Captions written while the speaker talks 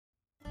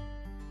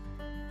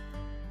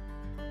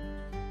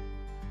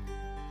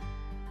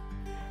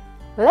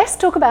Let's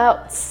talk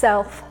about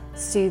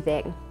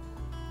self-soothing.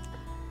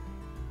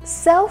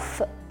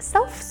 Self-soothing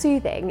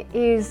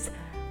is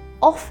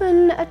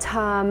often a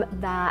term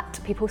that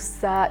people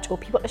search or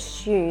people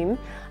assume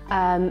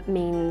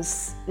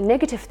means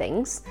negative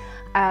things,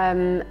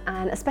 and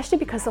especially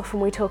because often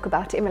we talk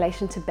about it in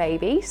relation to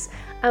babies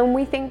and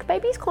we think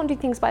babies can't do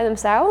things by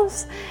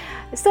themselves.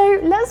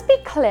 So let's be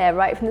clear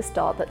right from the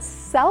start that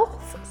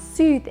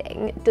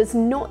self-soothing does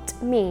not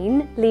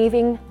mean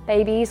leaving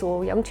babies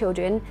or young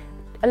children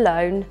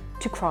alone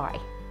to cry.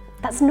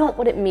 That's not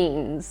what it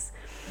means.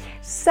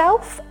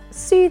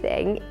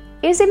 Self-soothing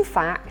is in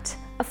fact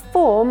a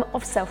form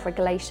of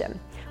self-regulation,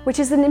 which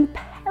is an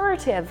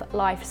imperative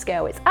life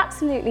skill. It's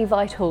absolutely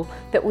vital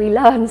that we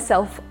learn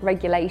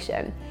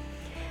self-regulation.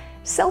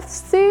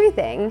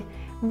 Self-soothing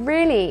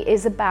really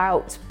is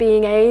about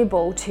being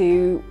able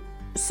to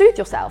soothe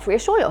yourself,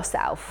 reassure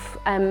yourself,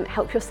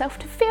 help yourself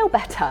to feel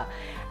better.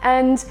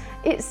 And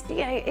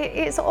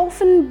it's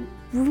often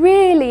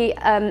really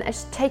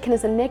taken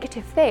as a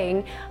negative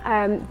thing,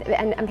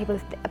 and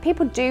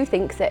people do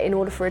think that in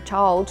order for a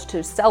child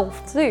to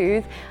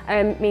self-soothe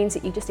means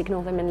that you just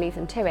ignore them and leave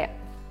them to it.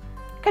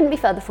 Couldn't be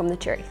further from the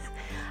truth.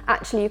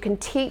 Actually, you can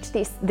teach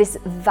this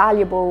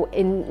valuable,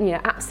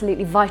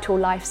 absolutely vital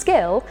life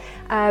skill,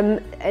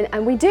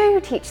 and we do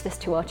teach this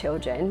to our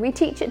children. We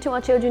teach it to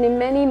our children in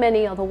many,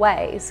 many other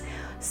ways.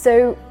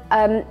 So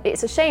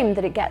it's a shame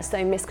that it gets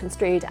so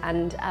misconstrued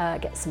and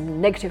gets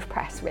some negative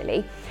press,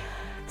 really.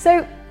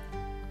 So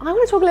I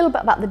want to talk a little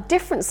bit about the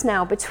difference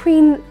now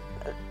between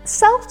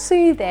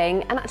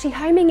self-soothing and actually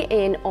homing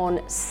in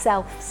on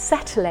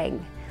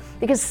self-settling.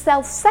 Because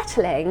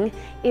self-settling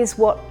is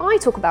what I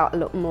talk about a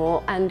lot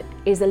more and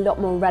is a lot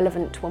more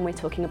relevant when we're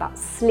talking about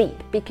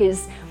sleep,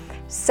 because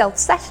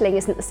self-settling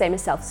isn't the same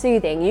as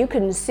self-soothing. You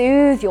can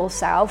soothe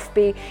yourself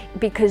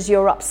because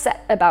you're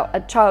upset about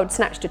a child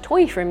snatched a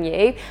toy from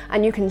you,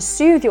 and you can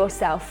soothe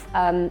yourself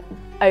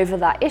over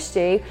that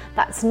issue.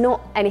 That's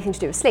not anything to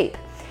do with sleep.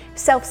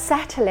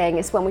 Self-settling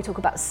is when we talk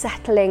about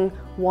settling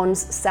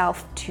one's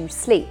self to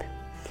sleep.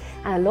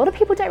 And a lot of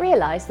people don't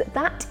realise that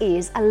that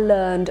is a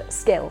learned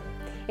skill.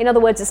 In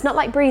other words, it's not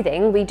like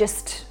breathing, we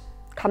just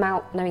come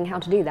out knowing how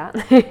to do that.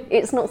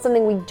 It's not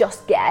something we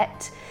just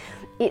get.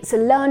 It's a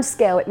learned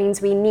skill. It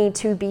means we need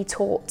to be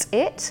taught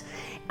it,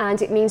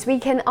 and it means we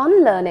can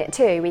unlearn it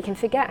too. We can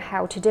forget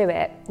how to do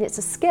it. It's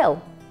a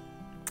skill.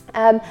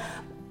 A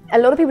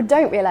lot of people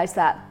don't realise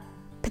that,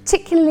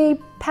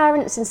 particularly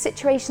parents in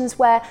situations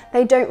where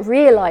they don't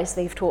realise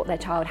they've taught their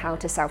child how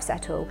to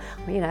self-settle.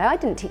 I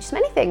didn't teach them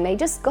anything, they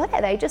just got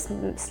it, they just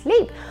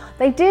sleep.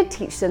 They did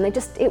teach them,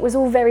 it was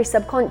all very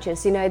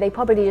subconscious, they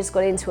probably just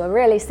got into a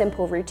really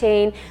simple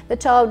routine. The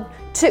child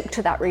took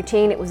to that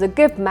routine, it was a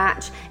good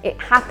match, it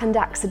happened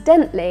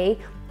accidentally,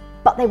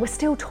 but they were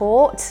still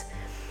taught.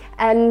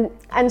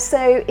 And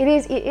so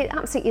it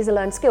absolutely is a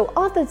learned skill.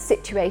 Other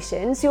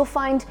situations, you'll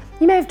find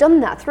you may have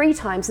done that 3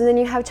 times and then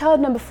you have child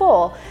number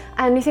 4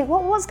 and you think,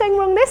 well, what's going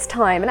wrong this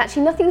time? And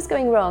actually nothing's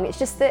going wrong. It's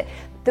just that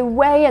the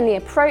way and the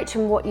approach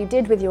and what you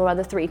did with your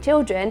other 3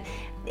 children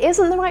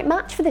isn't the right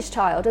match for this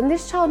child, and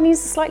this child needs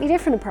a slightly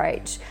different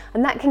approach,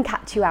 and that can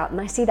catch you out,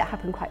 and I see that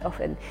happen quite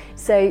often.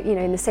 So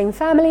in the same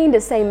family, the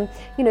same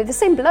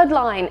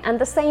bloodline and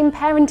the same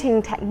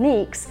parenting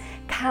techniques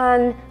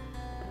can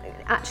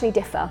actually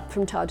differ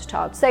from child to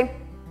child. So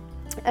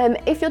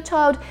if your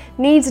child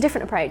needs a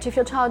different approach, if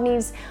your child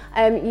needs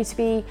you to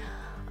be,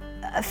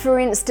 for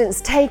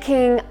instance,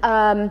 taking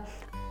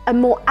a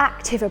more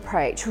active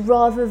approach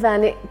rather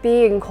than it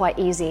being quite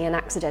easy and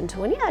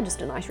accidental and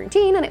just a nice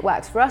routine and it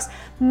works for us,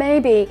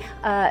 maybe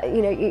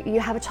you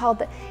have a child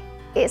that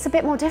it's a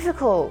bit more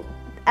difficult,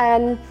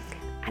 and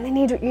you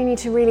need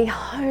to really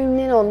hone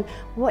in on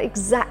what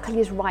exactly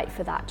is right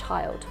for that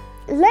child.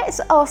 Let's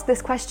ask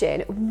this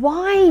question: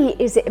 why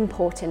is it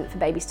important for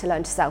babies to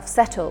learn to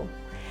self-settle?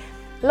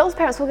 Lots of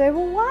parents will go,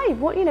 well, why?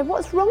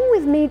 What's wrong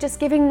with me just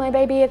giving my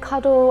baby a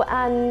cuddle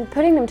and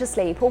putting them to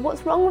sleep? Or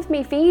what's wrong with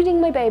me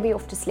feeding my baby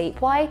off to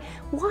sleep? Why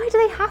do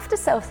they have to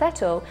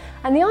self-settle?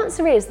 And the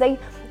answer is,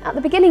 at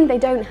the beginning, they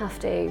don't have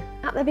to.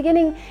 At the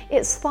beginning,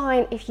 it's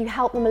fine if you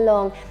help them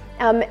along.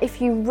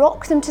 If you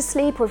rock them to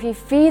sleep or if you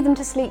feed them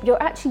to sleep,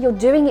 you're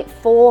doing it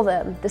for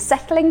them. The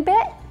settling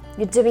bit,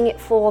 you're doing it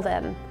for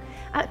them.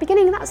 At the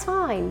beginning, that's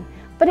fine.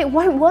 But it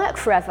won't work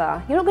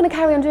forever. You're not going to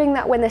carry on doing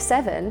that when they're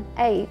 7,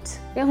 8.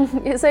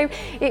 So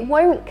it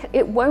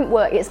won't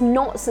work. It's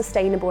not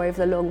sustainable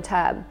over the long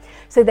term.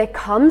 So there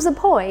comes a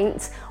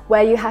point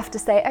where you have to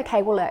say,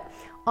 okay, well look,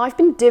 I've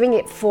been doing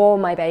it for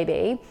my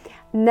baby.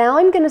 Now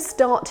I'm going to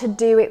start to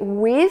do it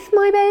with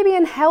my baby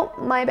and help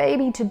my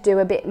baby to do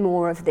a bit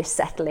more of this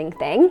settling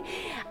thing.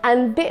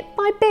 And bit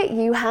by bit,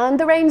 you hand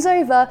the reins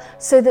over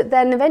so that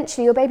then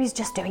eventually your baby's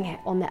just doing it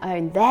on their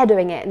own. They're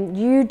doing it and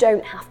you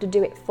don't have to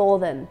do it for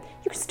them.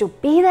 You can still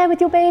be there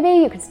with your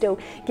baby. You can still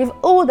give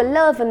all the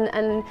love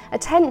and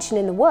attention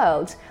in the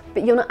world,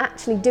 but you're not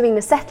actually doing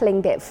the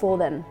settling bit for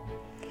them.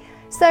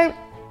 So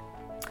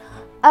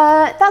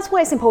That's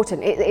why it's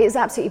important. It's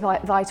absolutely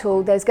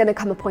vital. There's going to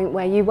come a point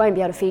where you won't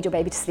be able to feed your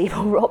baby to sleep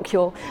or rock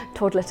your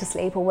toddler to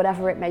sleep or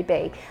whatever it may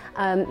be.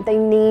 They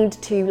need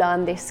to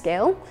learn this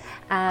skill,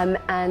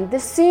 and the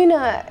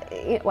sooner,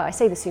 well, I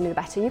say the sooner the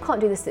better. You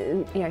can't do this,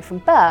 from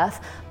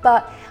birth,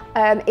 but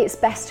it's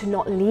best to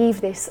not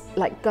leave this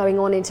like going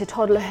on into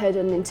toddlerhood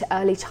and into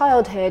early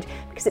childhood,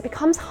 because it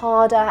becomes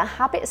harder.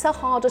 Habits are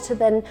harder to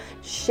then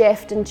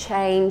shift and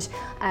change,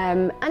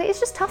 and it's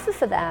just tougher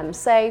for them.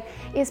 So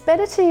it's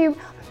better to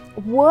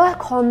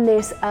work on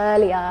this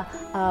earlier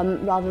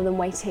rather than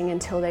waiting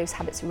until those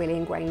habits are really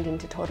ingrained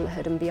into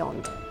toddlerhood and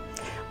beyond.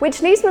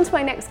 Which leads me on to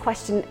my next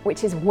question,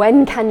 which is,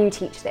 when can you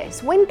teach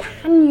this? When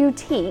can you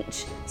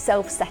teach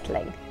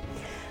self-settling?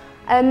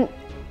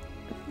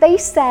 They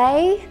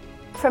say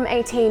from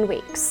 18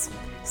 weeks.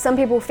 Some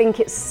people think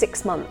it's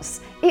 6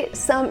 months. It's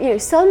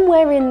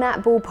somewhere in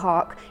that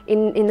ballpark,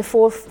 in the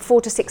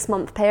 4 to 6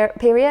 month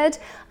period,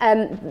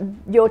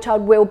 your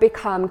child will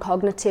become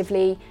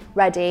cognitively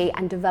ready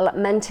and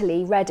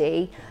developmentally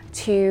ready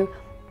to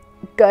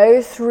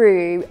go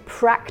through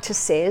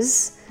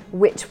practices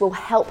which will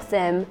help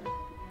them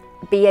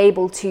be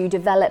able to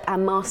develop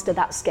and master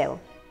that skill.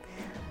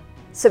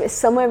 So it's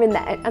somewhere in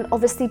there, and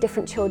obviously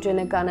different children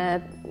are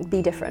gonna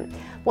be different.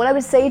 What I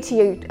would say to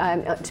you,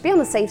 to be on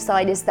the safe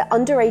side, is that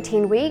under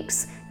 18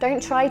 weeks,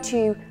 don't try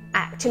to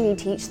actually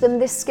teach them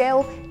this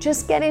skill.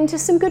 Just get into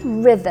some good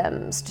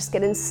rhythms. Just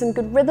get into some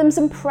good rhythms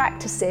and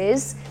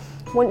practices.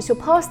 Once you're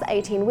past the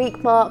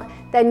 18-week mark,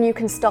 then you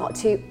can start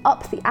to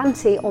up the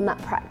ante on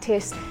that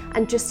practice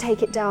and just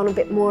take it down a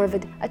bit more of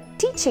a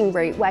teaching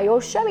route, where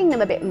you're showing them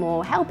a bit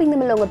more, helping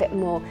them along a bit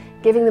more,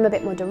 giving them a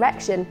bit more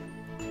direction,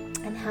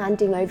 and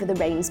handing over the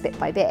reins bit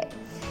by bit.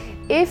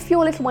 If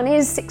your little one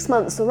is 6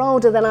 months or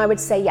older, then I would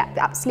say, yeah,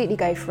 absolutely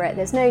go for it.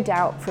 There's no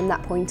doubt from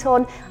that point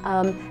on.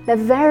 They're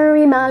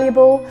very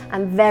malleable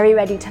and very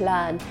ready to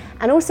learn.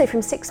 And also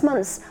from 6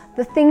 months,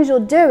 the things you're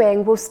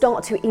doing will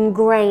start to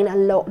ingrain a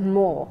lot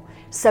more.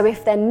 So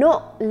if they're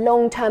not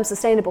long-term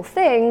sustainable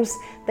things,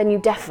 then you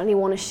definitely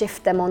want to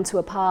shift them onto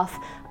a path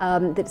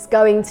that's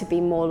going to be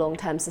more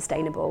long-term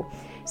sustainable.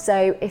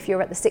 So if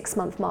you're at the 6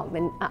 month mark,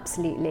 then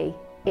absolutely,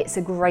 it's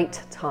a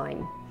great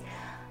time.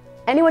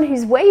 Anyone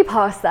who's way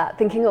past that,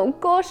 thinking, oh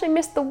gosh, I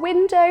missed the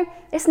window,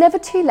 it's never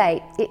too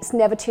late. It's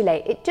never too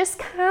late. It just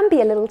can be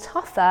a little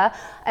tougher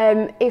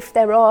if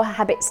there are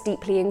habits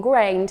deeply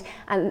ingrained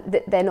and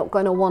that they're not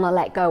going to want to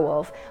let go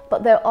of.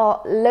 But there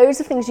are loads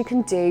of things you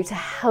can do to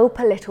help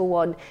a little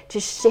one to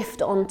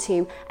shift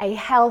onto a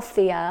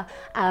healthier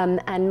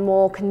and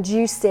more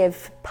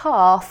conducive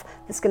path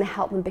that's going to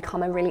help them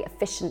become a really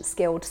efficient,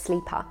 skilled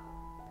sleeper.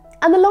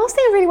 And the last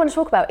thing I really want to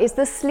talk about is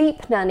the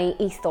sleep nanny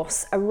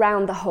ethos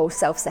around the whole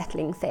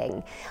self-settling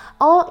thing.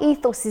 Our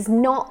ethos is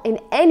not in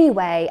any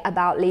way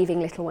about leaving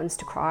little ones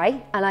to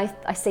cry, and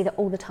I say that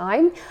all the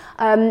time.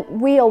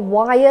 We are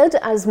wired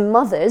as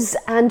mothers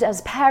and as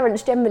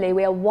parents generally,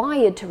 we are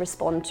wired to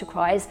respond to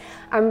cries,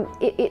 and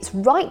it's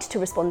right to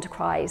respond to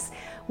cries.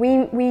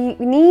 We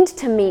need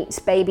to meet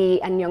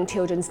baby and young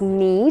children's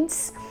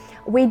needs.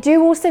 We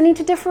do also need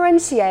to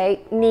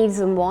differentiate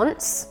needs and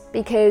wants,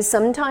 because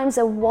sometimes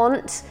a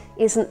want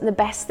isn't the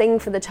best thing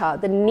for the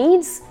child. The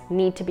needs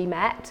need to be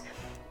met,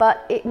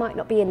 but it might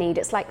not be a need.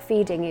 It's like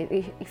feeding.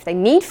 If they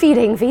need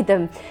feeding, feed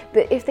them.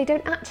 But if they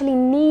don't actually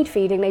need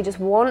feeding, they just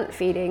want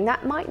feeding,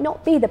 that might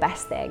not be the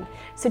best thing.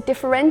 So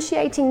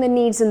differentiating the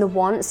needs and the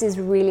wants is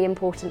really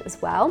important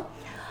as well.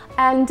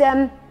 And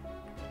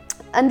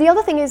the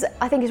other thing is,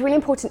 I think it's really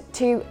important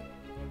to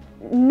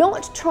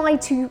not try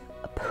to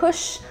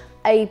push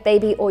a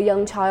baby or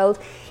young child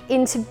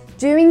into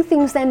doing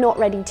things they're not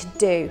ready to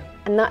do.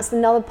 And that's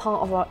another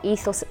part of our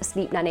ethos at the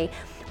Sleep Nanny.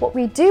 What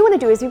we do want to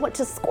do is we want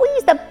to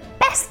squeeze the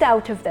best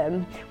out of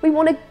them. We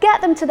want to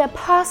get them to their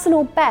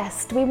personal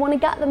best. We want to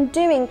get them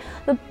doing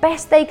the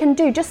best they can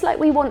do, just like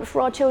we want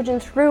for our children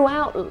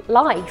throughout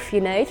life,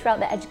 throughout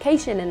their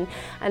education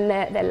and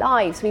their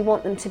lives. We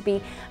want them to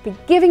be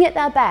giving it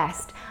their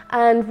best.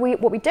 And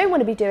what we don't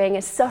want to be doing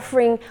is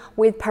suffering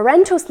with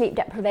parental sleep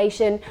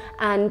deprivation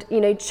and,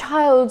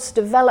 child's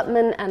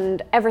development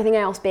and everything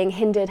else being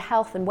hindered,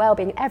 health and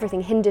well-being,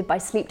 everything hindered by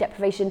sleep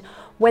deprivation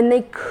when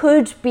they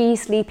could be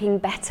sleeping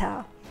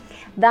better.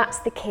 That's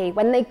the key.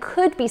 When they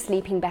could be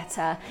sleeping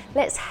better,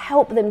 let's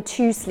help them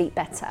to sleep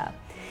better.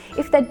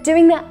 If they're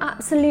doing their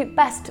absolute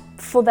best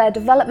for their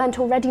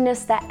developmental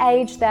readiness, their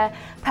age, their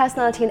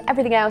personality and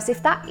everything else,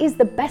 if that is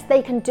the best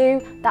they can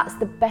do, that's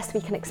the best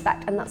we can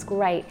expect, and that's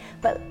great.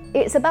 But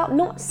it's about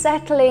not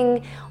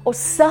settling or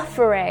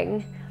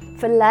suffering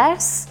for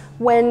less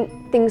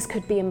when things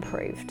could be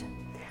improved.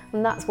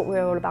 And that's what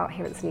we're all about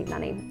here at Sleep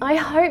Nanny. I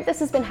hope this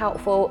has been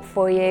helpful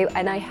for you,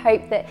 and I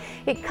hope that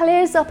it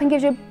clears up and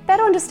gives you a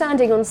better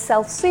understanding on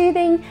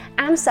self-soothing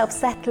and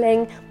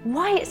self-settling,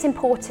 why it's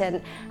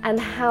important, and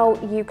how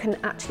you can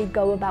actually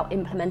go about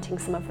implementing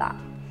some of that.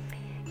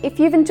 If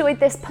you've enjoyed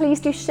this, please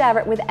do share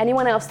it with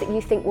anyone else that you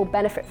think will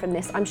benefit from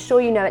this. I'm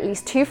sure you know at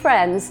least 2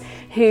 friends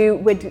who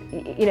would,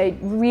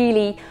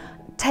 really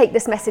take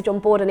this message on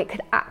board and it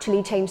could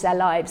actually change their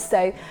lives.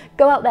 So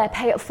go out there,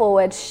 pay it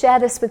forward, share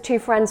this with 2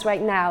 friends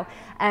right now.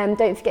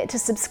 Don't forget to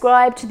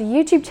subscribe to the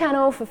YouTube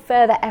channel for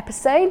further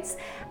episodes,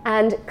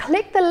 and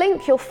click the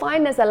link. You'll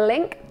find there's a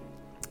link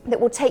that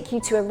will take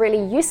you to a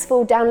really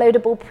useful,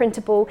 downloadable,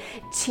 printable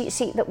cheat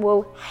sheet that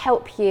will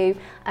help you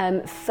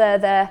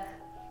further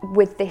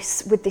with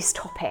this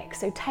topic.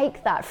 So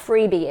take that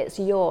freebie, it's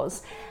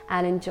yours,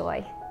 and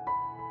enjoy.